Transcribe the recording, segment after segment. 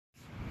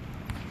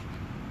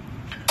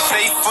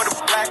safe for the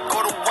black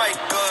or the white,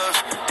 cuz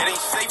it ain't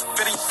safe,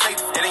 it ain't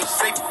safe, it ain't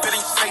safe, it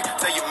ain't safe.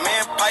 Tell your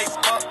man pipe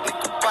up,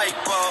 nigga pipe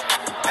up.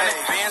 Hey,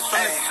 bands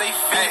from the safe,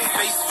 in the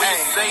face, when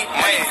you say,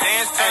 money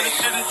dance, turn this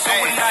shit into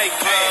a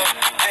nightclub.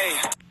 Hey.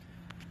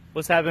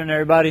 What's happening,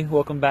 everybody?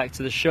 Welcome back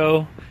to the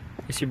show.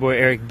 It's your boy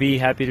Eric B.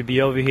 Happy to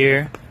be over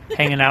here,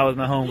 hanging out with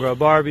my homegirl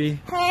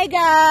Barbie. Hey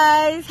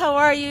guys, how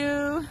are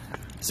you?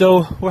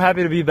 So we're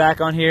happy to be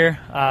back on here.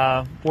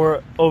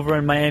 We're over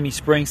in Miami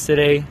Springs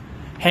today,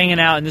 hanging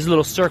out in this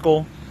little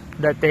circle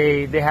that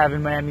they have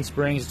in Miami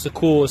Springs.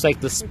 It's like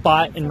the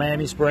spot in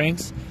Miami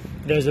Springs.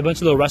 There's a bunch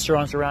of little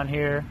restaurants around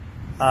here.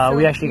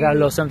 We actually got a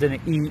little something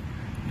to eat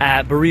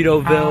at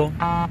Burritoville.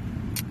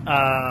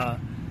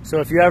 So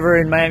if you're ever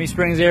in Miami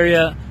Springs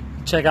area,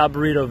 check out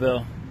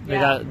Burritoville. They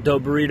got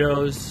dope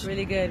burritos.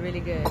 Really good,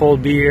 really good.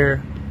 Cold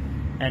beer.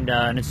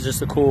 And it's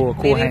just a cool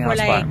hangout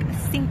spot. Maybe for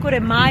like Cinco de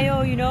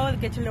Mayo, you know,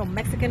 get your little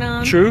Mexican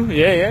on. True.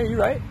 Yeah, you're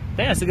right.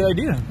 Damn, that's a good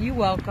idea. You're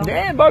welcome.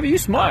 Damn, Barbie, you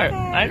smart. Okay.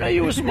 I know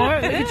you were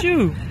smart. Look at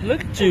you.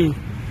 Look at you.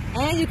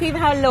 And you can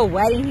even have a little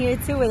wedding here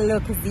too with a little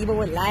gazebo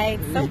with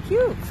lights. So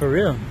cute. For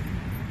real.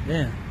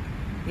 Yeah.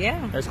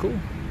 Yeah. That's cool.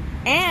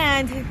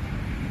 And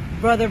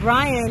brother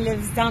Brian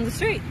lives down the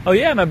street. Oh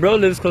yeah, my bro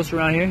lives close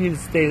around here. He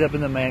stays up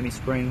in the Miami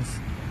Springs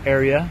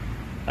area.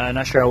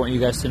 Not sure I want you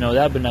guys to know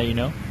that, but now you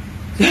know.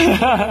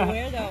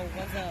 Where though?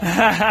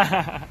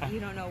 You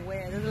don't know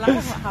where. There's a lot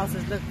of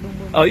houses. Look, boom,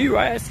 boom. Oh, you're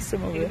right. I see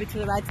some over there. Maybe to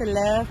the right, to the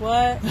left.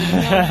 What?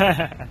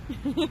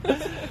 You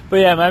know? But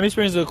yeah, Miami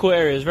Springs is a cool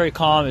area. It's very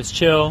calm. It's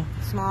chill.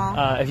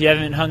 Small. If you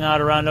haven't hung out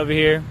around over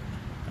here,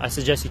 I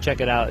suggest you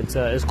check it out.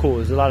 It's cool.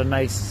 There's a lot of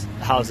nice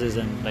houses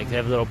and like they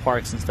have little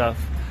parks and stuff.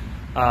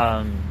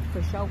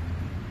 For sure.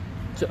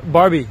 So,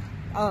 Barbie.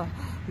 Oh,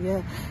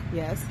 yeah.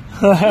 Yes.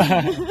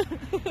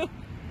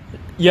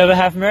 You have a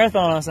half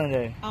marathon on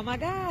Sunday. Oh my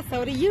God,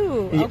 so do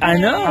you. Okay. I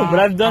know, but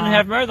I've done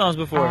half marathons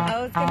before.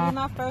 Oh, it's gonna be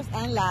my first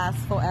and last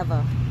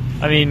forever.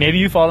 I mean, maybe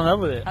you fall in love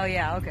with it. Oh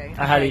yeah, okay.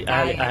 I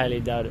highly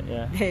doubt it.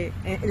 Yeah. Hey,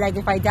 like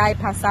if I die,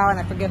 pass out, and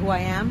I forget who I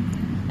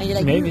am, and you're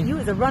like, maybe you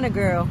was a runner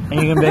girl. And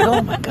you're gonna be like,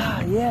 oh my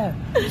God, yeah.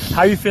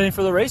 How are you feeling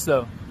for the race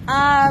though?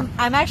 I'm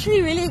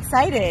actually really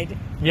excited.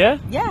 Yeah.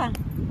 Yeah,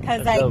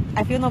 because dope.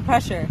 I feel no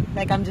pressure.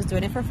 Like I'm just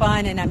doing it for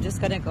fun, and I'm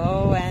just gonna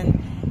go and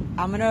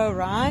I'm gonna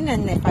run,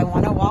 and if I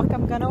want to walk,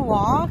 I'm gonna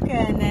walk,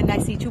 and then I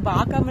see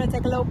Chewbacca, I'm gonna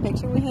take a little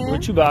picture with him.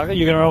 With Chewbacca?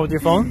 You're gonna run with your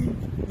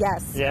phone?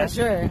 Yes, yeah? for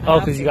sure. Oh,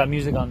 because you got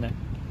music on there.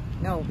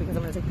 No, because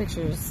I'm gonna take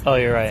pictures. Oh,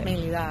 you're right. It's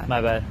mainly that.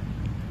 My bad.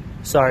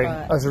 Sorry,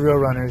 But us real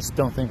runners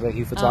don't think like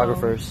you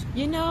photographers.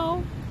 You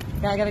know,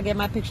 I gotta get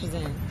my pictures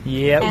in.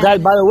 Yeah. And By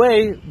the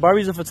way,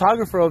 Barbie's a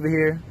photographer over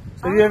here.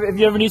 So if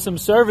you ever need some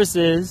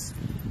services,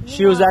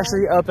 she was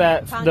actually up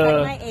at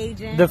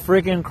the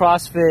freaking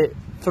CrossFit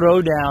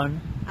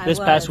Throwdown this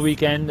past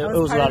weekend. It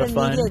was a lot of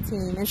fun.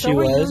 Team. And so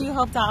were you? You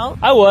helped out?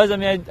 I was. I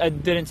mean, I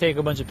didn't take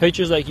a bunch of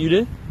pictures like you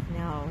did.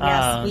 No.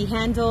 Yes, we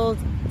handled,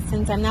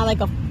 since I'm not like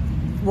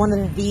one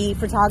of the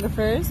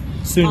photographers.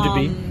 Soon to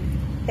be.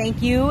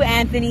 Thank you,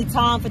 Anthony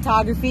Tom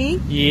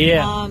Photography.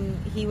 Yeah.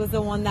 He was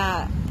the one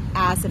that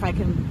asked if I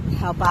can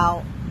help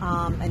out.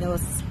 And it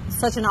was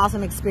such an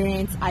awesome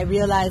experience. I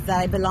realized that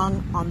I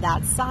belong on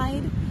that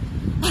side.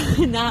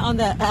 Not on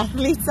the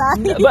athlete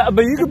side.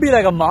 But you could be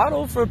like a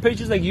model for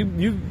pictures. Like you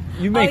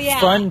make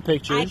fun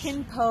pictures. I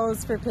can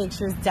pose for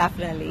pictures,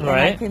 definitely. Right.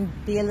 And I can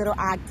be a little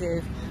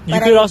active. You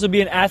could also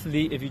be an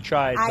athlete if you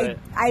tried.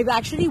 I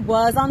actually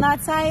was on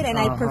that side, and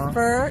I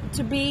prefer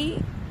to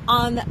be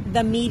on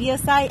the media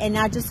side and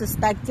not just a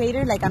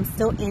spectator. Like I'm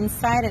still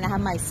inside and I have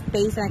my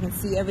space and I can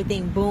see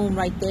everything boom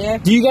right there.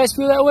 Do you guys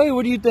feel that way?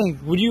 What do you think?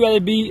 Would you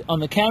rather be on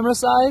the camera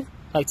side,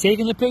 like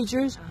taking the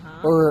pictures,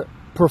 or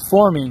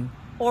performing?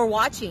 Or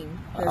watching.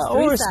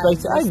 Or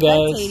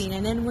spectating.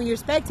 And then when you're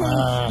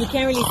spectating, you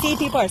can't really see.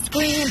 People are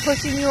screaming,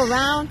 pushing you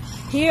around.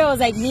 Here it was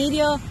like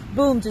media,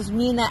 boom, just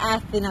me and the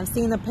athlete. And I'm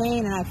seeing the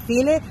pain and I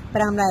feel it,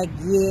 but I'm like,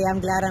 yeah,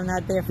 I'm glad I'm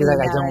not there for like,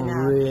 that I don't right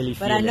now. really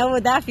feel but I know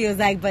what that feels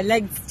like. But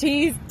like,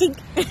 cheese, tink.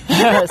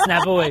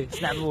 Snap away,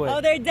 snap away.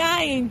 Oh, they're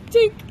dying,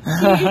 tink.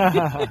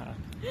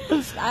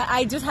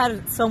 I just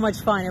had so much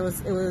fun. It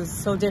was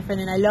so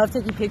different, and I love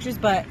taking pictures.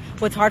 But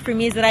what's hard for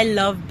me is that I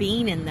love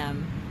being in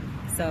them.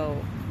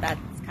 So that's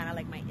kind of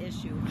like my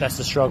issue. That's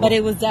the struggle. But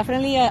it was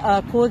definitely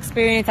a cool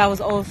experience. I was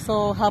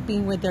also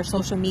helping with their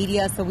social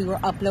media, so we were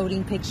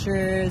uploading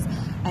pictures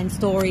and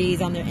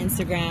stories on their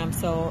Instagram.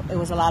 So it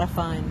was a lot of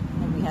fun,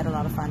 and we had a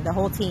lot of fun. The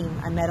whole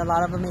team. I met a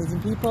lot of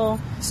amazing people.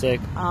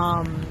 Sick.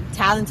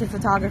 Talented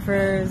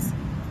photographers.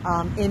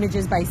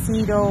 Images by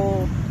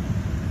Cito.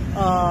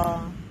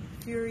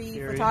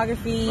 Fury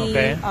Photography.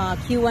 Okay.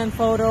 QM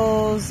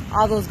Photos.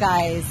 All those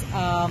guys.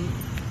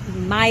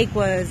 Mike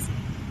was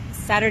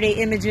Saturday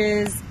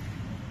Images.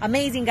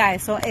 Amazing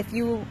guys. So if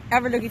you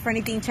ever looking for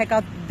anything, check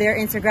out their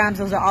Instagrams.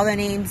 Those are all the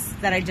names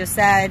that I just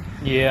said.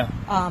 Yeah.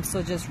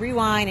 So just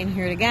rewind and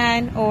hear it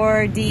again,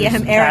 or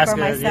DM Eric or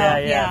myself.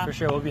 Yeah, for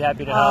sure. We'll be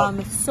happy to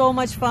help. So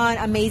much fun.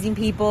 Amazing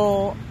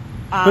people.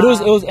 But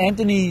it was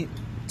Anthony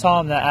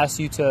Tom that asked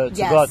you to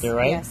go out there,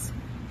 right? Yes.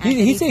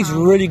 He takes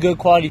Tom. really good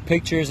quality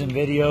pictures and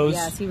videos.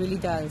 Yes, he really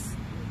does.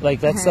 Like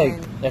that's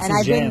and his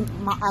I've jam.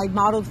 I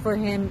modeled for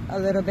him a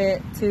little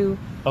bit too,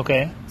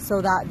 Okay,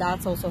 so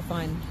that's also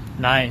fun.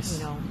 nice.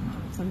 You know,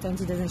 sometimes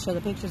he doesn't show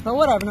the pictures, but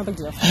whatever, no big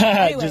deal.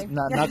 Anyway. Just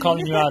not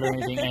calling you out or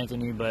anything,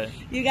 Anthony, but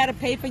You gotta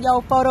pay for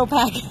your photo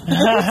package.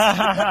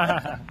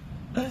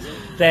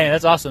 dang,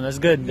 that's awesome. That's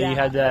good that you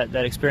Yeah. had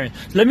that experience.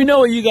 Let me know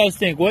what you guys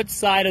think. What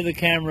side of the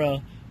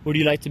camera would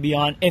you like to be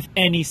on, if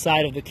any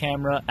side of the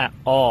camera at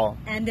all?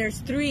 And there's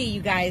three,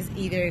 you guys.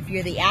 Either if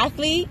you're the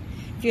athlete,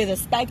 if you're the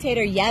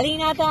spectator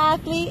yelling at the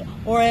athlete,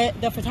 or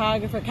the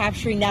photographer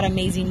capturing that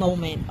amazing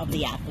moment of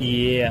the athlete.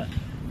 Yeah,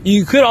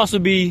 you could also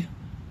be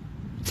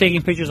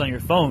taking pictures on your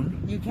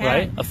phone. You can.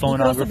 Right? A You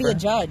phonographer. could also be a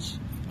judge.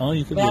 Oh,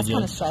 you could But be that's a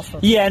kind of judge. stressful.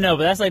 Yeah, no,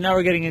 but that's like now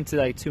we're getting into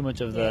like too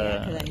much of Yeah,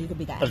 'cause the then you could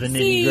be that of the MC,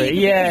 nitty gritty. you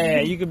could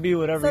Yeah, be- you could be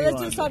whatever So you let's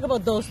want. just talk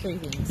about those three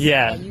things.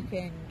 Yeah. That you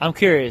can. I'm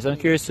curious. I'm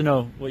curious to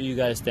know what you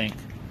guys think.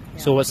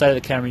 So, what side of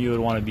the camera you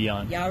would want to be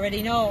on? You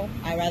already know.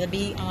 I'd rather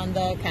be on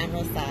the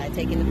camera side,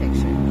 taking the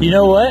picture. You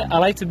know what? I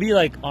like to be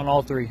like on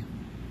all three.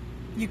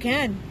 You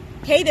can.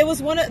 Hey, there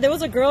was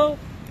a girl.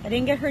 I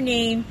didn't get her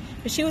name,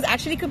 but she was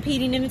actually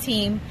competing in a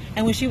team.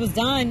 And when she was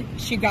done,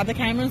 she grabbed the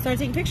camera and started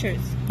taking pictures.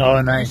 Oh,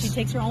 And she nice.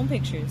 takes her own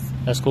pictures.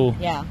 That's cool.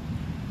 Yeah,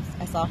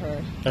 I saw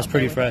her. That's out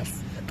pretty there with fresh. us.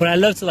 But I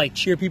love to like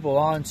cheer people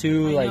on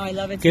too. I know, Like I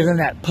love it give too. them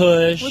that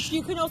push. Which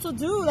you can also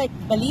do. Like,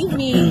 believe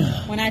me,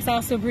 when I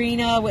saw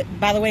Sabrina,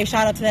 by the way,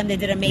 shout out to them. They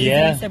did amazing.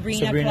 Yeah,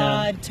 Sabrina, Sabrina,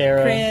 Claude,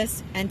 Tara.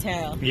 Chris, and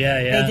Tara.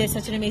 Yeah. They did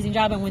such an amazing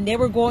job. And when they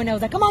were going, I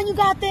was like, come on, you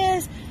got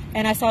this.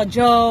 And I saw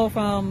Joe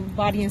from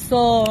Body and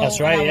Soul. That's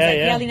right, And I was like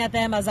yeah. yelling at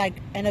them. I was like,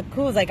 and the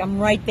cool was like, I'm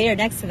right there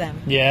next to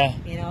them. Yeah.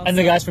 You know, and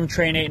the so- guys from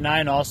Train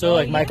 89 also, Oh,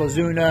 like Michael yeah,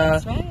 Zuna,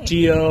 that's right.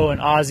 Gio, and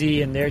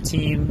Ozzy and their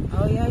team.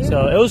 Oh, yeah.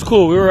 So it was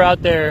cool. We were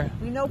out there.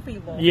 we know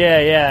people.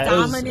 Yeah.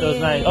 Dominic, It was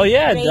nice. Oh,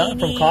 yeah, Dom from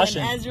Rainey,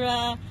 Caution. and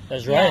Ezra.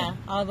 That's Yeah, right.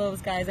 all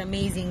those guys,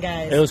 amazing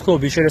guys. It was cool.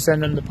 Be sure to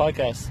send them the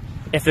podcast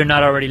if they're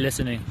not already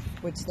listening.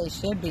 Which they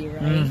should be,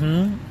 right?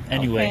 Mm-hmm.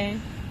 Anyway.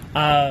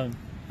 Okay.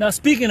 Now,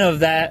 speaking of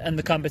that and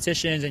the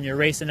competitions and your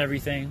race and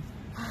everything,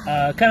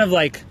 kind of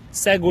like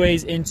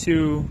segues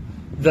into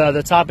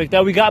the topic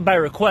that we got by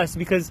request,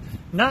 because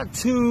not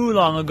too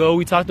long ago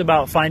we talked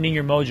about finding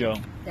your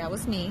mojo. That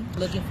was me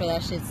looking for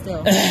that shit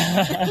still.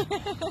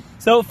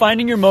 So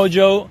finding your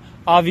mojo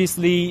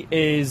obviously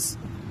is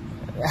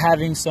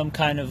having some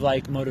kind of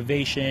like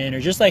motivation, or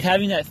just like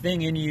having that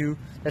thing in you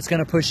that's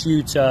going to push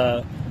you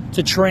to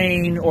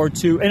train, or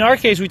to, in our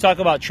case we talk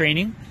about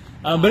training.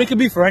 But it could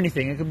be for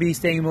anything. It could be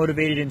staying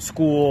motivated in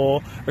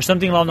school or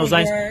something along those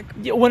lines. Work.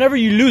 Yeah, whenever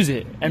you lose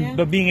it, Yeah.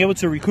 but being able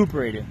to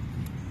recuperate it.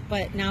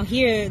 But now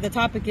here, the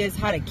topic is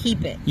how to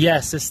keep it. Yeah,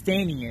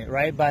 sustaining it,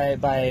 right?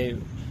 By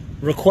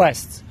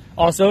requests.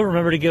 Also,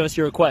 remember to give us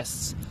your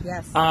requests.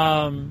 Yes.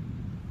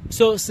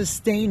 So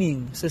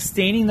sustaining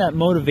that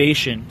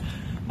motivation.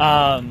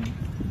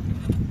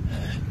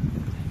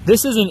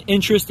 This is an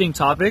interesting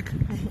topic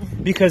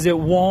because it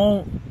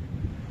won't,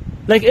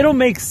 like, it'll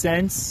make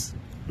sense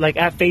like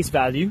at face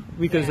value,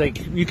 because Yeah.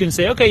 like you can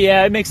say, okay,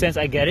 yeah, it makes sense,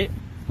 I get it,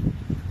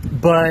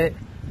 but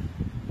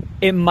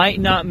it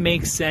might not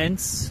make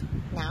sense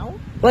now?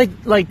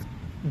 like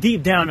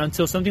deep down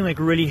until something like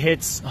really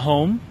hits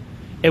home.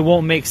 It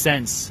won't make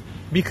sense,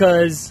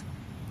 because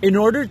in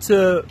order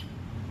to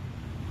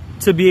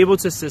be able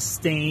to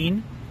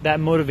sustain that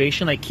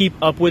motivation, like keep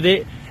up with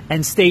it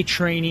and stay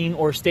training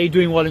or stay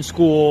doing well in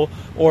school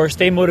or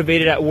stay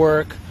motivated at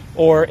work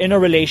or in a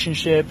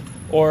relationship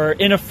or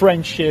in a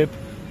friendship,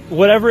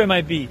 whatever it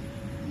might be,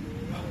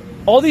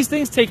 all these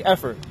things take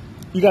effort.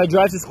 You gotta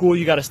drive to school,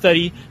 you gotta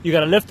study, you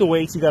gotta lift the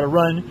weights, you gotta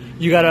run,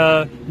 you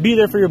gotta be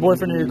there for your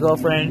boyfriend or your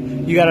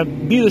girlfriend, you gotta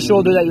be the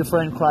shoulder that your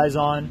friend cries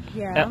on,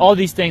 Yeah. and all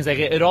these things. Like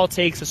it all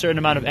takes a certain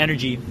amount of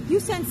energy. You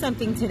sent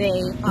something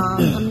today,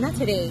 not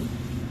today,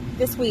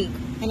 this week,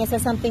 and it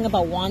said something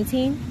about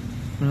wanting.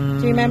 Do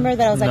you remember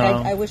that? I was like,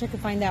 no. I wish I could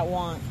find that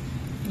want.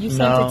 You sent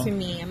No. it to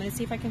me. I'm going to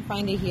see if I can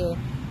find it here.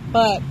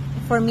 But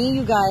for me,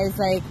 you guys,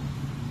 like,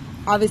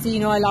 obviously, you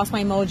know, I lost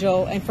my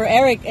mojo. And for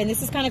Eric, and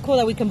this is kind of cool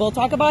that we can both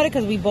talk about it,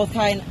 because we both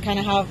kind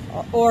of have,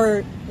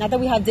 or not that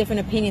we have different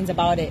opinions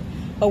about it,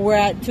 but we're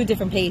at two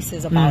different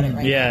places about it,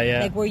 right? yeah,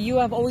 yeah. Like, where you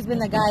have always been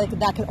the guy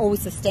that can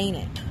always sustain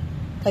it.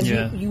 Because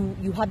Yeah.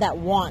 you have that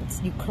want.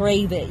 You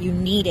crave it. You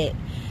need it.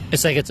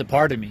 It's like it's a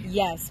part of me.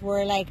 Yes,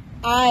 where like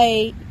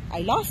I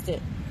lost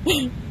it.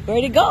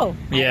 Where'd it go?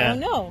 Yeah. I don't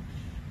know.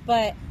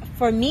 But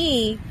for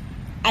me,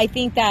 I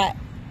think that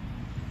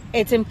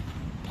it's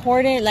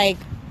important. Like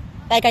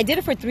I did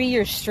it for 3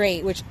 years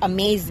straight, which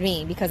amazed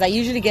me, because I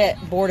usually get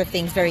bored of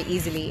things very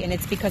easily, and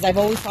it's because I've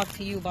always talked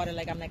to you about it.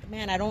 Like, I'm like,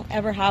 man, I don't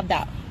ever have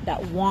that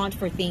want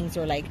for things,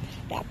 or like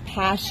that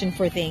passion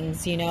for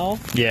things, you know?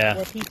 Yeah.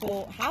 Where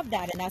people have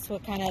that, and that's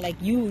what kind of like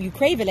you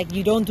crave it. Like,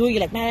 you don't do it.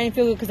 You're like, man, I didn't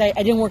feel good because I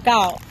didn't work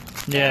out.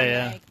 Yeah, I'm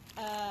yeah. like,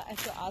 I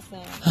feel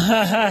awesome.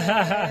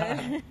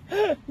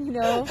 You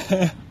know?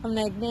 I'm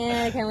like,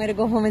 man, I can't wait to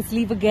go home and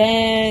sleep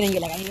again. And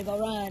you're like, I need to go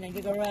run.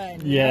 You know,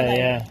 Yeah, like-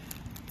 yeah.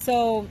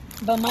 So,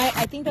 but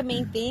I think the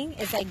main thing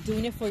is like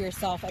doing it for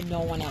yourself and no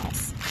one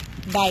else.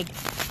 Like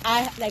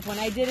when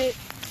I did it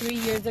 3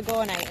 years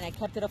ago, and I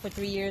kept it up for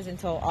 3 years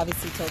until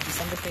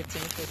December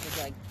 15th, which was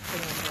like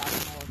pretty much the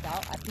last time I worked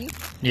out at peak.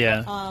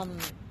 Yeah.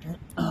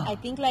 I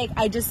think like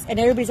and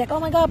everybody's like, oh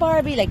my god,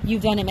 Barbie, like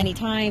you've done it many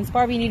times,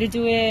 Barbie, you need to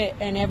do it,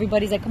 and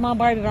everybody's like, come on,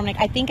 Barbie, but I'm like,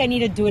 I think I need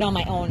to do it on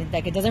my own.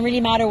 Like it doesn't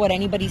really matter what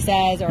anybody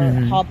says or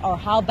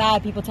how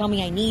bad people tell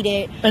me I need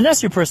it. And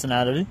that's your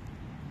personality.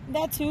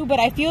 That too, but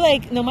I feel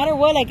like no matter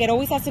what, like it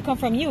always has to come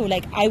from you.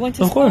 Like I went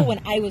to school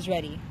when I was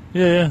ready.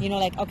 Yeah. You know,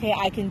 like okay,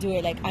 I can do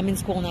it. Like I'm in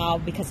school now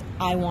because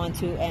I want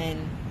to,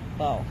 and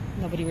well,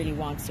 nobody really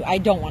wants to. I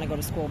don't want to go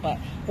to school, but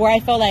where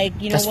I felt like,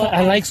 you know what,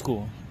 I like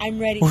school. I'm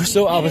ready. We're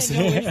so opposite.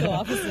 We're so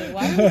opposite.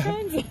 Why are we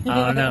friends?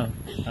 I don't know.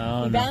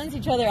 We balance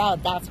each other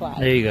out. That's why.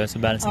 There you go. It's a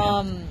balancing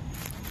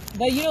act.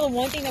 But you know, the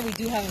one thing that we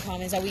do have in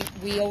common is that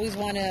we always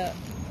want to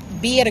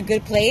be at a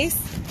good place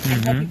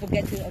and help people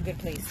get to a good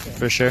place too.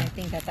 For sure. And I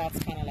think that's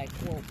kind of like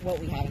what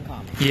we have in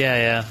common.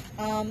 Yeah.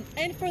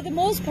 And for the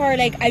most part,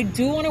 like I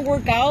do want to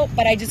work out,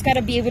 but I just got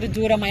to be able to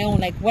do it on my own.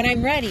 Like when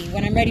I'm ready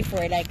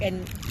for it. Like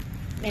and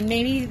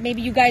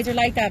maybe you guys are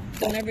like that.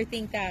 Don't ever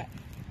think that.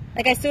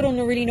 Like I still don't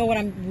really know what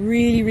I'm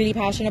really, really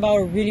passionate about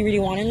or really, really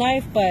want in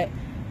life, but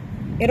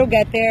it'll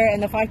get there.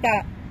 And the fact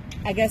that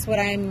I guess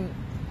the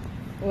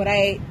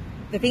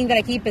thing that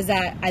I keep is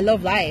that I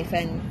love life,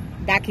 and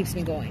that keeps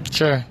me going.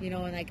 Sure. You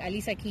know, and like at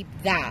least I keep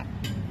that.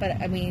 But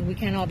I mean, we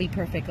can't all be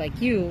perfect like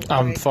you.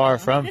 I'm right? far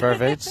from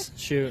perfect.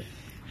 Shoot.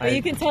 But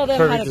you can tell them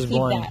how to keep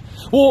that.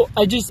 Well,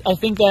 I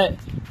think that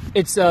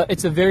it's a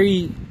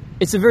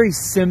very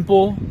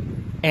simple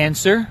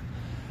answer.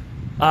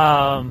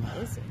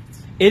 Is it?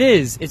 It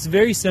is. It's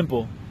very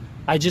simple.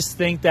 I just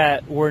think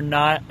that we're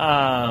not.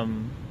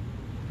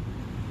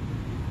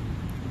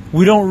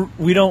 We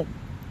don't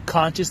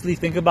consciously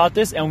think about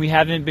this, and we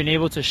haven't been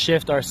able to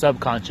shift our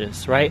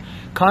subconscious. Right?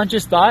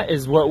 Conscious thought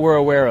is what we're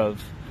aware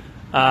of.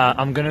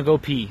 I'm gonna go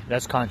pee.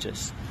 That's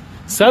conscious.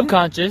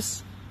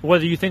 Subconscious,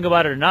 whether you think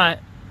about it or not,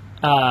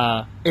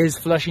 is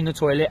flushing the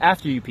toilet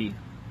after you pee,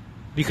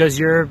 because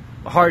you're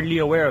hardly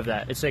aware of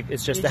that. It's like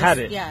it's just a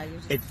habit. Yeah.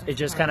 It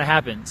just kind of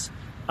happens.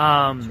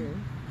 True.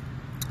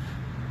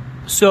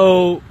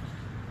 So,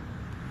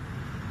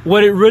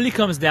 what it really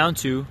comes down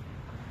to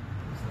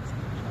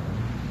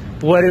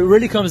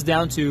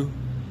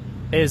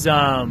is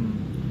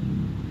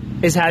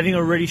having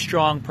a really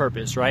strong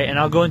purpose, right? And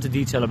I'll go into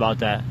detail about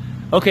that.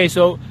 Okay,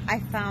 so I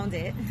found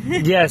it.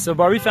 yeah, so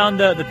Barbie found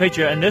the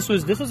picture, and this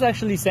was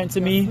actually sent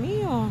to me.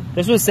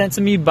 This was sent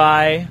to me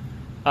by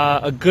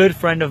a good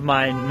friend of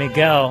mine,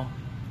 Miguel,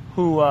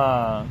 who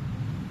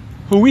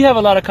we have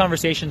a lot of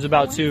conversations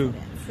about too.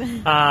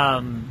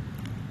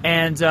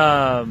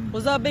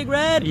 What's up, Big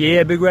Red?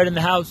 Yeah, Big Red in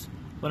the house.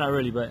 Well, not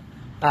really, but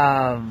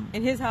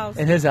in his house.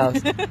 In his house.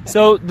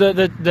 So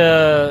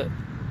the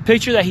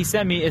picture that he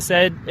sent me,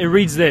 it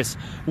reads this: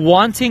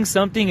 wanting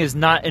something is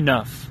not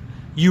enough.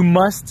 You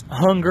must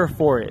hunger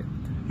for it.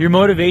 Your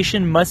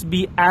motivation must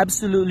be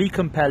absolutely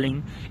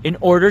compelling in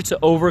order to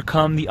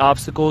overcome the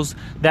obstacles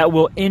that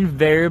will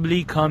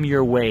invariably come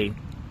your way.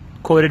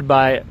 Quoted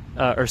by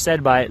or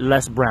said by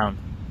Les Brown.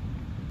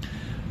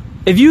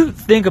 If you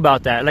think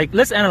about that, like,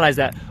 let's analyze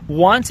that.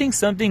 Wanting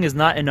something is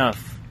not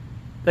enough.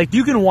 Like,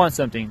 you can want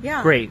something.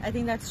 Yeah, great. I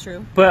think that's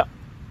true. But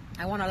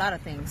I want a lot of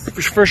things.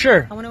 For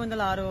sure. I want to win the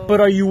lotto. But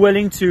are you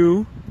willing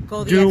to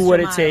do what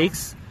it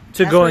takes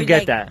to go and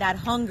get that? That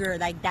hunger,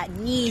 like that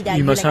need, that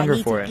you must like, hunger I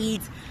need for to it.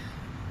 Eat.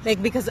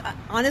 Like, because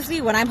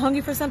honestly, when I'm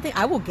hungry for something,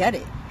 I will get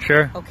it.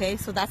 Sure. Okay,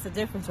 so that's the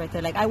difference right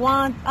there. Like, I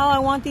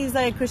want these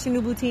like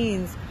Christian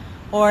Louboutins,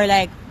 or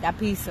like that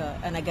pizza,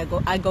 and I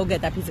go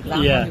get that pizza because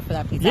I'm hungry for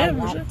that pizza. Yeah, I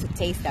want to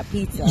taste that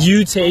pizza.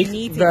 You take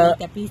eat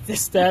that pizza.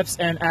 steps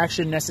and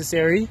action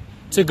necessary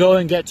to go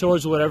and get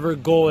towards whatever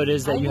goal it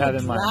is that you have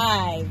in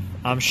mind.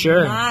 I'm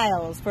sure.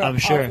 Miles for a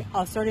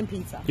certain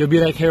pizza. You'll be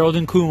like Harold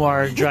and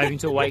Kumar driving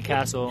to White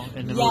Castle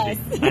in the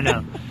movie. I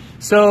know.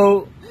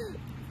 So,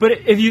 but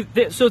if you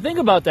think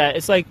about that,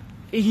 it's like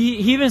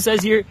he even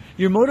says here,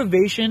 your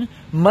motivation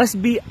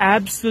must be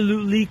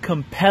absolutely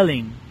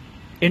compelling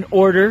in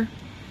order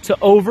to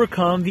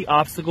overcome the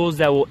obstacles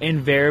that will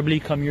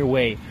invariably come your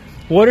way.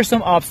 What are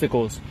some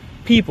obstacles?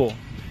 People.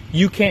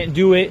 You can't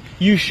do it.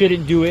 You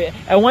shouldn't do it.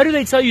 And why do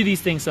they tell you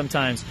these things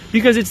sometimes?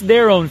 Because it's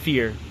their own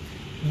fear.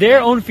 Their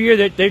own fear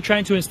that they're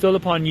trying to instill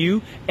upon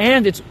you.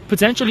 And it's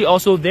potentially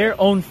also their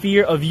own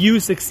fear of you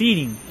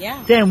succeeding.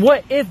 Yeah. Then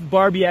what if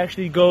Barbie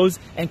actually goes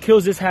and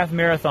kills this half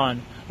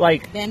marathon?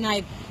 Like, then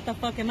the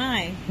fuck am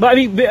I? But I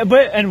mean,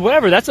 and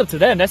whatever, that's up to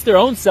them. That's their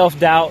own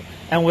self-doubt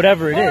and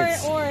whatever it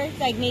is. Or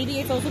like maybe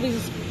it's also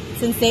because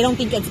since they don't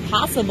think it's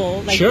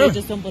possible, like Sure. they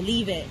just don't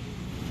believe it.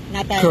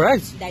 Not that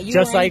Correct. That you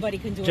just or like anybody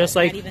can do just it.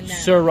 like Not even them.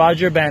 Sir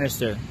Roger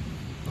Bannister,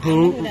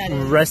 who who that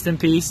is. rest in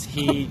peace.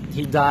 He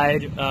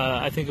died.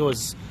 I think it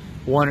was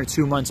 1 or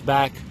 2 months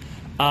back.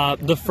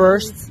 The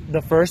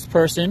first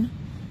person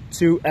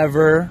to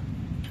ever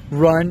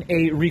run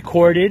a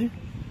recorded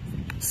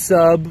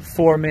sub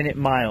 4 minute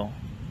mile.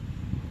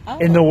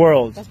 in the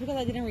world. That's because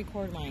I didn't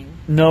record mine.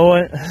 No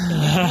one.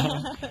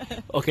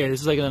 Okay,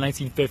 this is like in the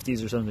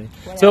 1950s or something.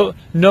 Whatever. So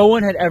no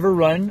one had ever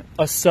run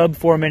a sub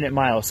 4 minute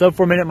mile. Sub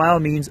 4 minute mile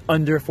means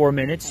under 4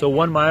 minutes. So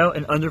 1 mile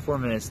in under 4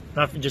 minutes.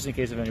 Not just in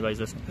case if anybody's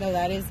listening. No,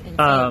 that is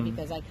insane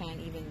because I can't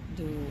even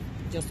do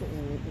just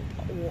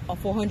a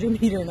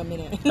 400 meter in a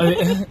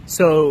minute.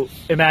 So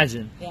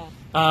imagine.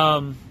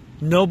 Yeah.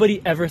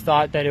 Nobody ever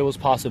thought that it was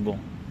possible.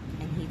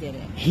 And he did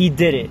it. He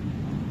did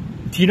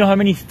it. Do you know how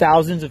many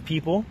thousands of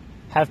people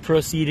have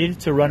proceeded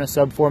to run a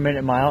sub 4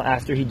 minute mile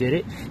after he did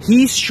it?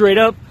 He straight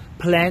up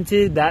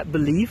planted that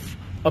belief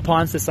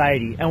upon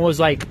society and was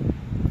like,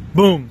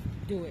 boom,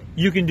 Do it.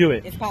 you can do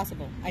it. It's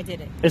possible. I did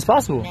it. It's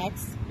possible.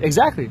 Next.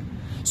 Exactly.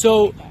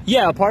 So,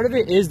 yeah, a part of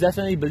it is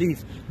definitely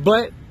belief.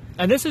 But,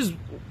 and this is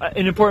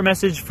an important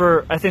message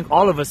for, I think,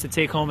 all of us to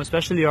take home,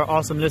 especially our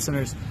awesome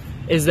listeners,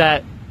 is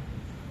that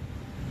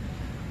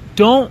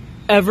don't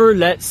ever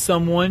let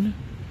someone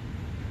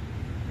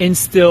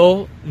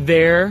instill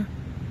their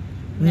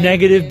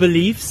negative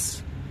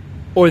beliefs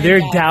or And their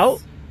doubts.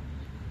 doubt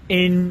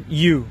in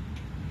you.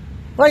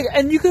 Like,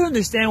 and you can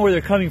understand where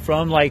they're coming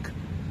from. Like,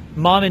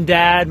 mom and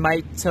dad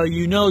might tell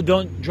you, no,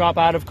 don't drop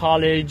out of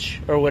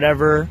college or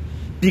whatever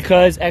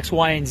because X,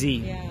 Y, and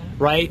Z, Yeah.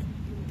 right?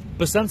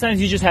 But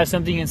sometimes you just have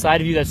something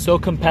inside of you that's so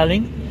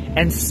compelling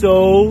and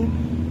so,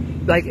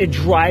 like, it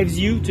drives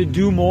you to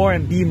do more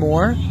and be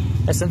more.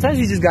 And sometimes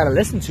you just gotta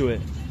listen to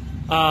it.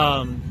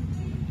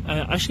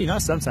 Actually,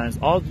 not sometimes.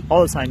 All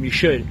the time you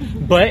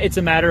should. But it's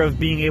a matter of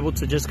being able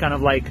to just kind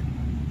of like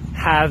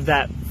have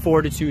that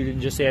fortitude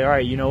and just say, all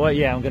right, you know what?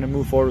 Yeah, I'm gonna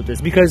move forward with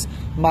this. Because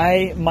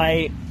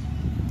my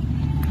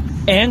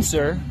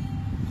answer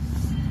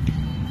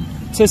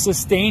to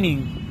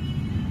sustaining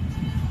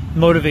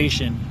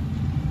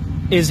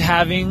motivation is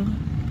having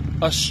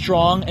a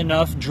strong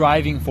enough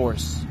driving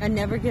force. And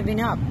never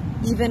giving up.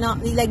 Even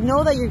like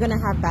know that you're gonna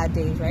have bad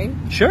days, right?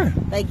 Sure.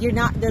 Like you're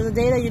not. There's a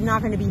day that you're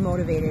not gonna be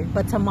motivated,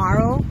 but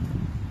tomorrow,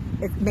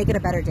 make it a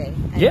better day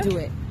and Yeah. do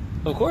it.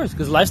 Of course,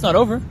 because life's not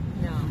over.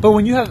 No. But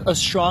when you have a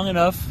strong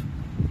enough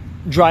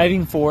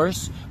driving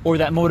force or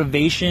that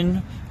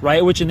motivation,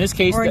 right? Which in this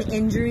case, Or an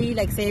injury,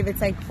 like say if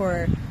it's like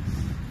for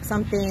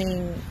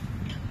something,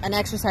 an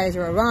exercise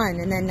or a run,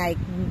 and then like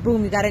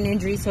boom, you got an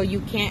injury, so you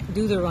can't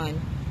do the run.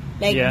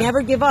 Like Yeah.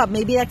 never give up.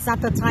 Maybe that's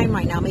not the time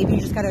right now. Maybe you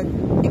just gotta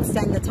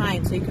extend the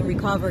time so you can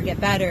recover, get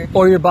better.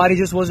 or your body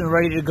just wasn't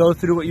ready to go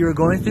through what you were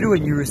going through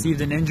and you received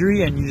an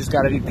injury and you just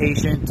got to be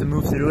patient to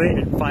move through it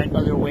and find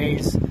other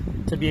ways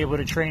to be able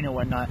to train and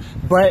whatnot.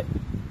 But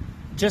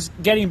just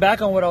getting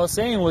back on what I was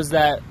saying was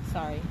that,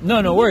 Sorry.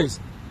 no worries.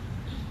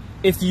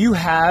 If you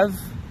have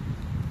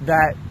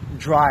that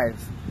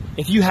drive,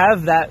 if you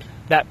have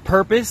that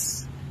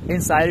purpose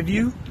inside of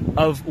you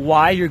of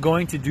why you're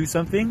going to do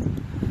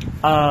something,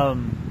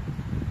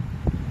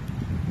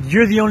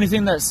 you're the only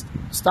thing that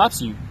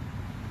stops you.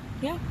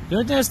 Yeah. The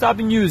only thing that's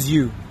stopping you is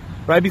you,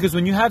 right? Because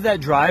when you have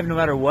that drive, no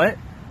matter what,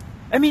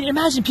 I mean,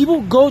 imagine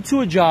people go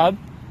to a job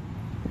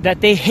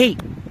that they hate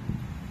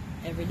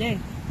Every day.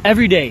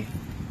 every day.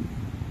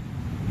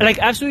 Like,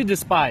 absolutely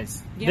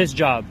despise Yeah. this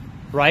job,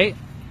 right?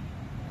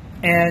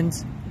 And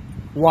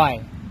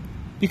why?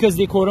 Because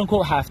they quote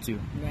unquote have to.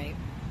 Right.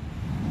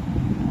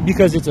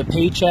 Because it's a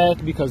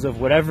paycheck, because of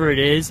whatever it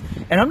is.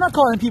 And I'm not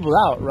calling people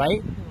out,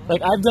 right?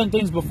 Like, I've done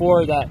things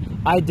before that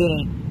I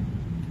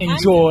didn't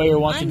enjoy or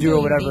want to do or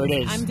doing whatever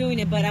things. it is. I'm doing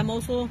it, but I'm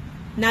also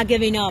not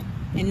giving up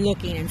and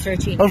looking and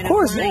searching. Of and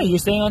course, yeah, applying. you're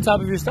staying on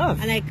top of your stuff.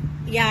 And like,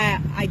 yeah,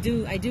 I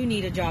do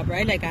need a job,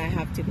 right? Like I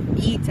have to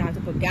eat, I have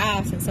to put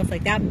gas and stuff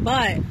like that.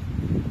 But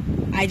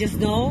I just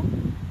know,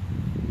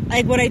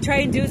 like what I try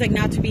and do is like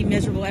not to be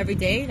miserable every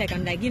day. Like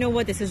I'm like, you know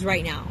what, this is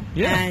right now.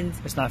 Yeah, And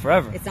it's not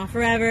forever. it's not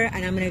forever,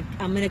 and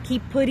I'm gonna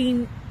keep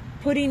putting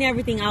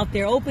everything out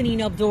there,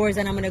 opening up doors,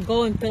 and I'm gonna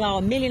go and fill out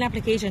a million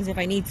applications if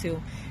I need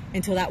to,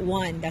 until that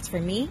one that's for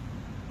me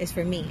is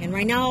for me. And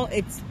right now,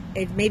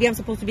 maybe I'm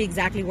supposed to be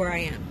exactly where I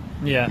am,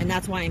 Yeah. and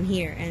that's why I'm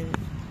here. And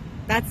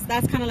that's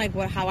kind of like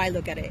how I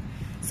look at it.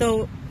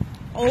 So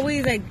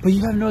always like, But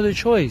you have no other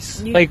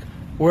choice. You- Like,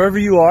 wherever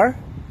you are,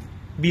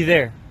 be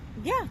there.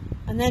 yeah,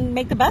 and then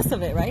make the best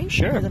of it, right?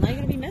 Sure. Because I'm not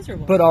gonna be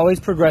miserable. But always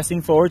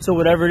progressing forward to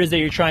whatever it is that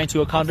you're trying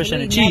to accomplish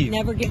and Absolutely, achieve.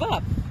 never give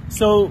up.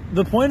 So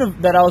the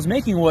point that I was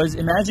making was,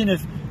 imagine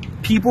if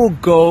people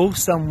go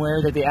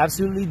somewhere that they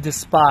absolutely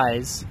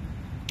despise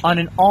on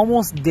an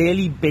almost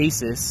daily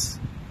basis,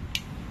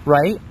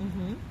 right?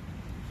 Mm-hmm.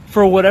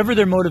 For whatever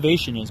their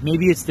motivation is.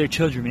 Maybe it's their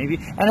children, maybe.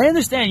 And I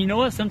understand, you know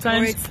what, Or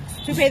sometimes, it's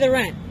to pay the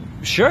rent.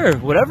 sure,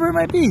 whatever it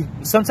might be.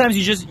 Sometimes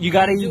you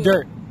gotta Do eat it.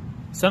 dirt.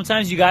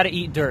 Sometimes you gotta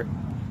eat dirt.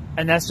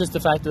 And that's just the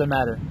fact of the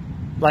matter.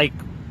 Like,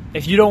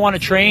 if you don't want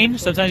to train,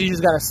 sometimes you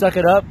just gotta suck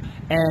it up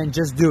and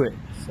just do it.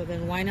 So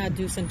then why not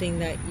do something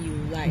that you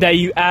like? That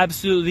you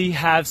absolutely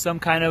have some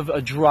kind of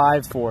a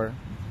drive for.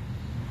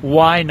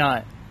 Why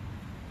not?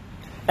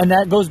 And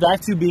that goes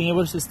back to being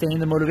able to sustain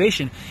the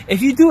motivation.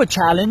 If you do a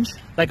challenge,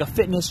 like a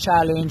fitness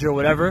challenge or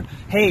whatever,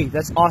 hey,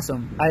 that's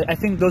awesome. I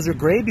think those are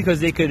great because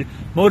they could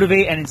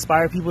motivate and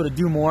inspire people to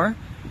do more.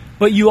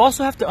 But you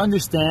also have to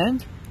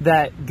understand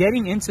that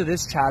getting into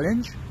this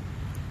challenge,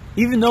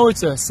 even though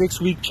it's a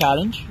 6-week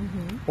challenge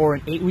or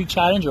an 8-week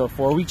challenge or a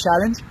 4-week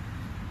challenge,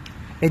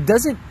 it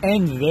doesn't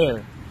end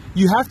there.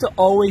 You have to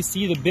always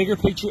see the bigger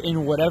picture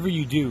in whatever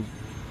you do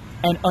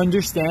and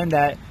understand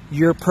that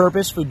your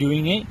purpose for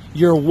doing it,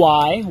 your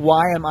why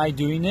am I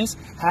doing this,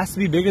 has to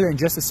be bigger than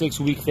just a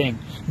 6-week thing.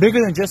 Bigger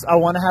than just, I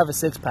want to have a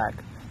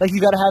 6-pack. Like, you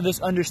got to have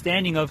this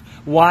understanding of,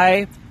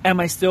 why am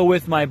I still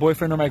with my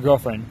boyfriend or my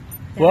girlfriend?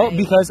 Well,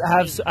 because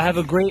I have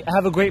a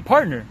great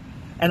partner.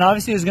 And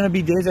obviously there's going to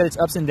be days that it's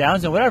ups and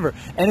downs and whatever.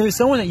 And if it's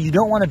someone that you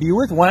don't want to be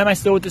with, why am I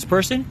still with this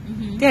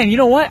person? Damn, you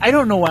know what? I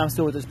don't know why I'm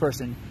still with this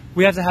person.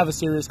 We have to have a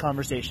serious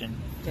conversation.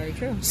 Very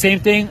true. Same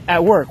thing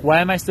at work. Why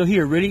am I still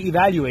here? Really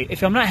evaluate.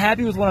 If I'm not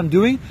happy with what I'm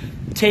doing,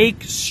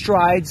 take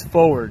strides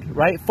forward,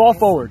 right? Fall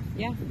forward.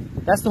 Yeah.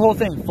 That's the whole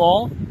thing.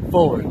 Fall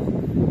forward.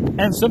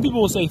 And some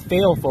people will say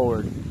fail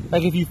forward.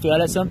 Like, if you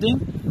fail at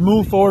something,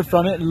 move forward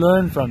from it,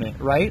 learn from it,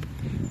 right?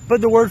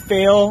 But the word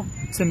fail,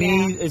 to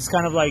me, is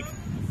kind of like,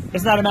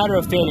 it's not a matter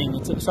of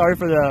failing. Sorry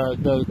for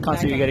the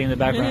concert you're getting in the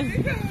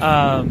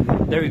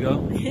background. There we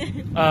go.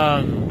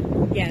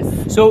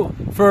 Yes. So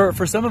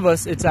for some of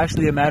us, it's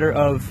actually a matter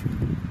of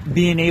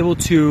being able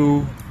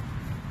to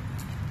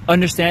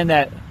understand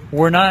that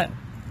we're not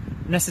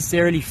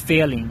necessarily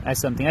failing at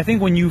something. I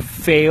think when you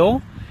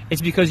fail,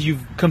 it's because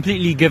you've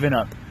completely given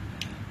up.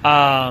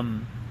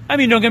 I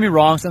mean, don't get me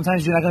wrong.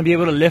 Sometimes you're not going to be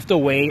able to lift a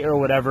weight or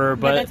whatever,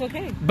 but that's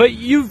okay. But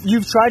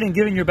you've tried and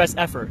given your best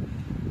effort.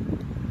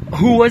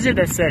 Who was it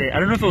that said it? I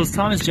don't know if it was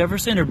Thomas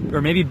Jefferson or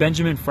maybe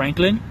Benjamin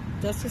Franklin.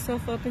 Dust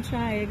yourself up and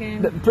try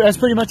again. That's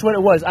pretty much what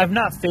it was. I've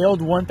not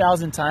failed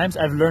 1,000 times.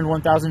 I've learned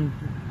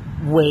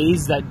 1,000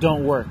 ways that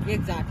don't work.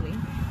 Exactly.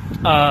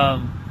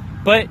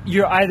 But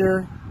you're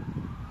either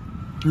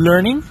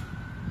learning,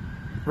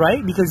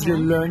 right? Because you're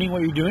learning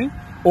what you're doing,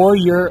 or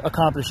you're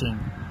accomplishing.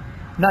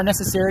 Not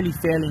necessarily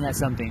failing at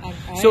something.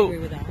 I so agree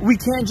with that. We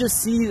can't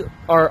just see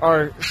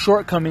our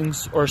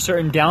shortcomings or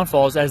certain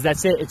downfalls as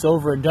that's it, it's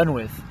over and done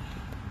with.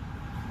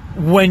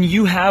 When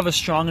you have a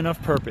strong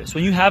enough purpose,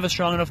 when you have a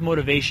strong enough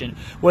motivation,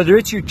 whether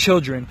it's your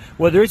children,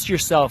 whether it's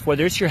yourself,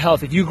 whether it's your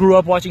health, if you grew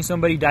up watching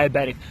somebody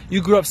diabetic,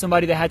 you grew up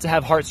somebody that had to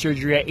have heart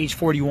surgery at age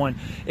 41,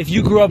 if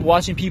you grew up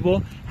watching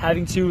people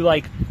having to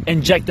like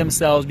inject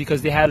themselves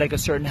because they had like a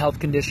certain health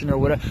condition or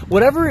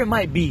whatever it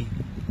might be,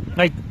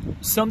 like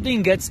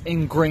something gets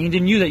ingrained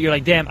in you that you're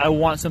like, damn, I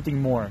want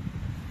something more.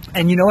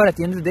 And you know what? At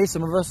the end of the day,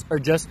 some of us are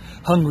just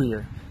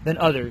hungrier than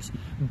others.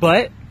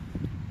 But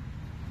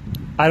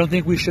I don't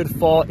think we should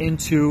fall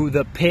into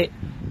the pit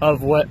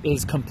of what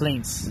is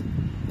complaints,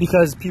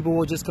 because people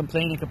will just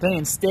complain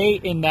and stay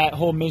in that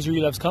whole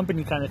misery loves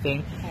company kind of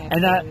thing,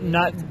 and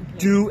not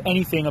do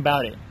anything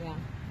about it. Yeah.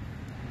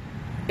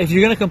 If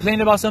you're going to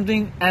complain about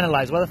something,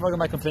 analyze. Why the fuck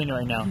am I complaining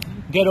right now?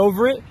 Get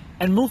over it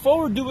and move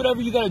forward. Do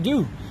whatever you got to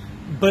do.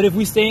 But if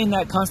we stay in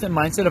that constant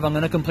mindset of I'm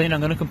going to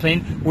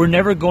complain, we're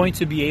never going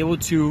to be able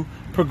to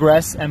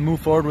progress and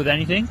move forward with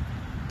anything,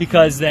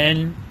 because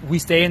then we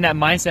stay in that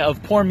mindset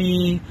of poor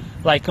me,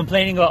 like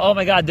complaining about, oh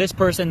my God, this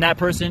person, that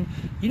person.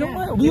 You know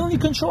what? We only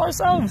control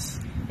ourselves.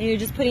 And you're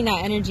just putting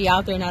that energy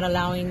out there, not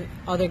allowing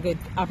other good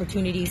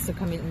opportunities to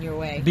come in your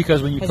way.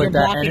 Because when you put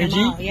that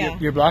energy, out,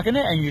 you're blocking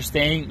it, and you're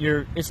staying.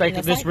 It's like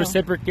this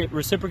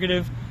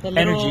reciprocative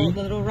energy.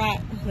 The little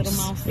rat, little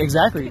mouse.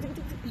 Exactly.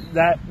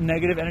 That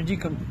negative energy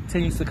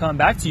continues to come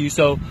back to you.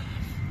 So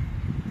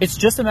it's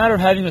just a matter of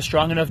having a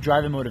strong enough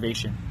drive and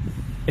motivation.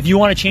 If you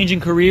want to change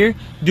in career,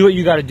 do what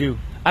you got to do.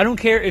 I don't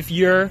care if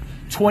you're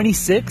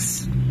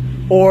 26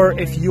 or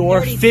if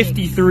you're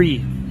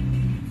 53.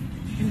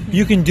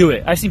 You can do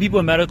it. I've seen people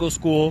in medical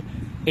school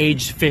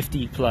age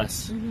 50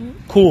 plus.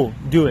 Cool,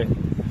 do it.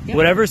 Yep.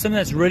 Whatever is something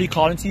that's really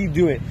calling to you,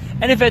 do it.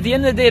 And if at the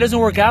end of the day it doesn't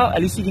work out,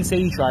 at least you can say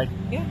you tried.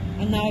 Yeah,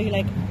 and now you're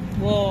like,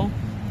 well,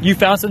 you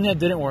found something that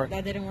didn't work.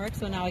 That didn't work,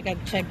 so now I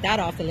got to check that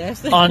off the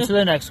list. On to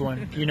the next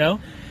one, you know?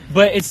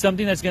 But it's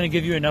something that's going to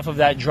give you enough of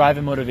that drive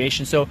and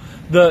motivation. So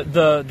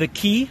the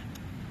key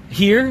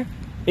here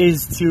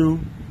is to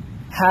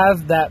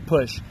have that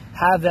push,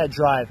 have that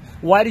drive.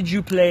 Why did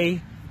you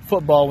play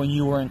football when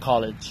you were in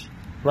college?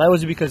 Right?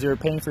 Was it because they were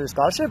paying for your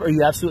scholarship, or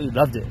you absolutely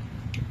loved it?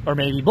 Or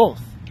maybe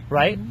both,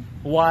 right?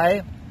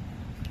 Why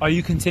are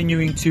you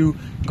continuing to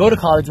go to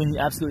college when you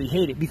absolutely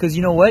hate it? Because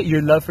you know what?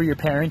 Your love for your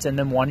parents and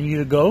them wanting you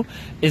to go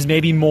is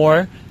maybe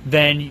more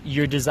than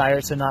your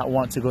desire to not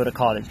want to go to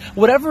college.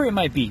 Whatever it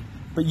might be.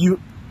 But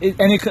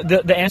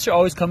the answer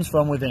always comes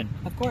from within.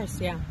 Of course,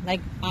 yeah.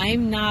 Like,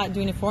 I'm not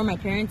doing it for my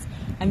parents.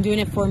 I'm doing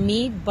it for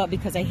me, but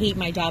because I hate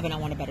my job and I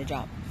want a better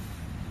job.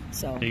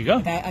 So there you go.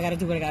 I got to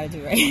do what I got to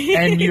do, right?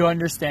 And you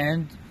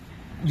understand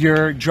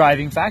your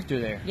driving factor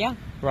there. Yeah.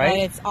 Right? But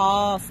it's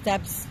all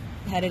steps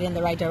headed in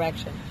the right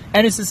direction.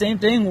 And it's the same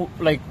thing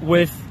like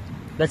with,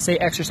 let's say,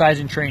 exercise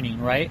and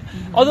training, right?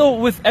 Although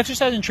with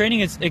exercise and training,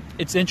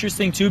 it's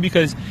interesting too,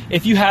 because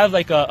if you have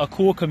like a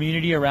cool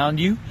community around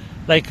you,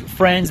 like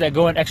friends that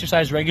go and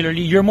exercise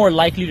regularly, you're more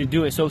likely to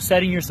do it. So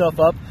setting yourself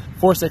up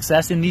for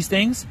success in these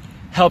things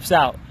helps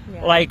out.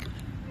 Yeah. Like,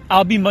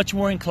 I'll be much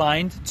more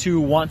inclined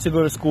to want to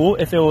go to school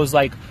if it was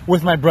like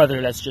with my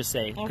brother, let's just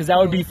say, because that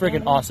would be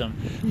freaking awesome.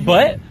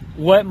 But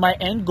what my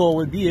end goal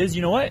would be is,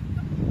 you know what?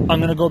 I'm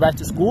going to go back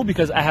to school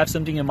because I have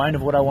something in mind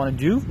of what I want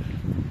to do.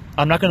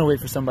 I'm not going to wait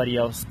for somebody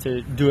else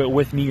to do it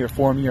with me or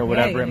for me or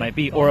whatever it might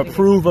be, or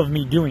approve of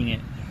me doing it.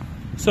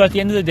 So at the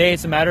end of the day,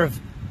 it's a matter of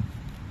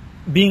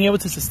being able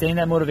to sustain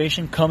that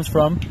motivation comes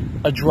from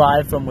a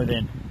drive from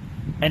within.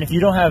 And if you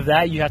don't have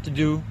that, you have to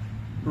do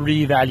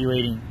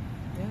reevaluating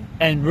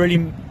and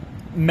really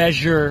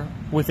measure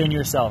within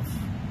yourself.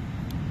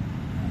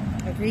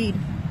 Agreed.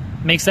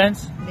 Make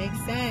sense? Makes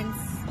sense.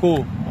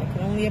 Cool. I can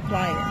only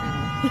apply it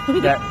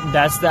now.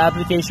 That's the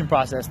application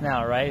process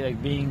now, right?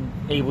 Like being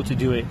able to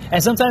do it.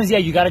 And sometimes,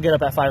 you got to get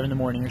up at 5 in the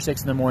morning or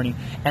 6 in the morning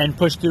and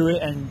push through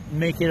it and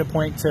make it a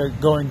point to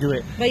go and do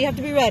it. But you have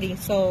to be ready.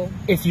 So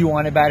if you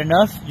want it bad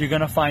enough, you're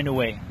going to find a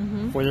way.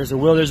 Where there's a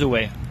will, there's a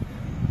way.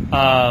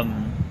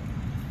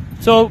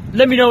 So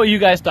let me know what you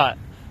guys thought.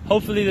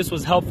 Hopefully this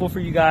was helpful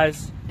for you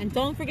guys. And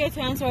don't forget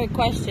to answer our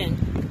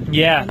question.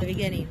 Yeah. From the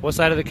beginning. What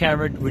side of the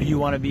camera would you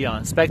want to be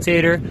on?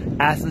 Spectator,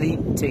 athlete,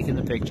 taking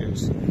the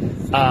pictures.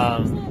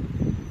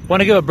 Want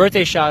to give a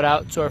birthday shout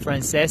out to our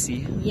friend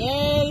Ceci.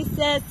 Yay,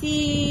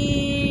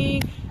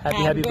 Ceci!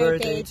 Happy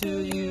birthday to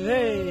you.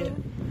 Hey.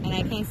 And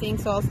I can't sing,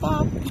 so I'll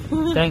stop.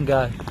 Thank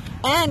God.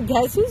 And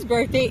guess whose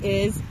birthday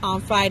is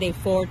on Friday,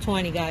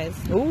 4/20, guys?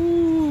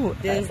 Ooh.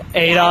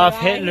 Adolf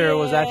Hitler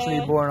was actually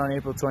born on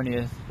April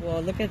 20th.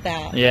 Well, look at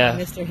that. Yeah.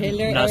 Mr.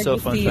 Hitler. Not so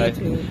fun fact.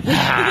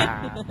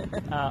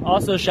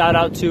 Also, shout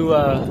out to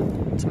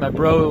my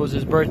bro. It was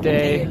his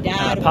birthday. And your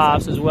dad my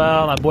pops as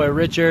well. My boy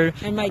Richard.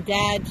 And my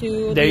dad,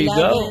 too. There you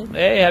go.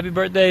 Hey, happy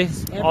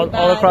birthdays.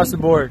 All across the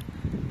board.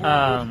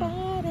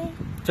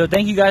 So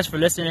thank you guys for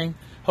listening.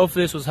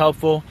 Hopefully this was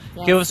helpful.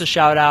 Yes. Give us a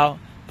shout out.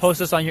 Post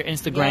us on your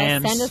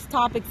Instagrams. Send us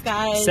topics,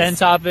 guys. Send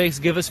topics.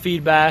 Give us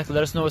feedback.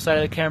 Let us know what side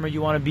of the camera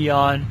you want to be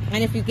on.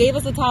 And if you gave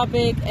us a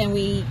topic and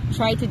we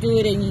tried to do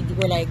it and you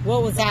were like,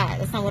 what was that?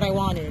 That's not what I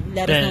wanted.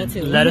 Let us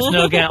know, too. Let us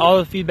know again. All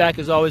the feedback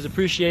is always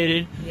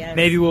appreciated. Yes.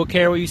 Maybe we'll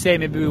care what you say.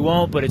 Maybe we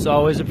won't. But it's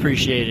always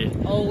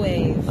appreciated.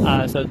 Always.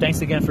 So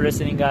thanks again for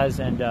listening, guys.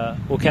 And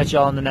we'll catch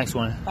y'all on the next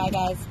one. Bye,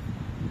 guys.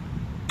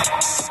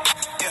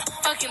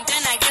 Fuck him,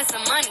 then I get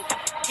some money.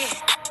 Yeah.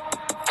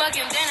 Fuck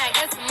him, then I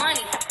get some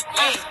money.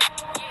 Yeah.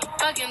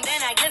 Fuck him,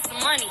 then I get some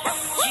money. Yeah.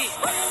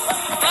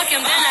 Fuck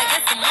him, then I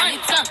get some money. I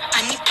need tongue,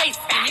 I need face,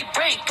 I need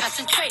brain,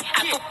 concentrate.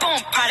 Apple phone,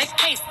 product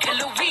case,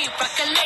 killer weed,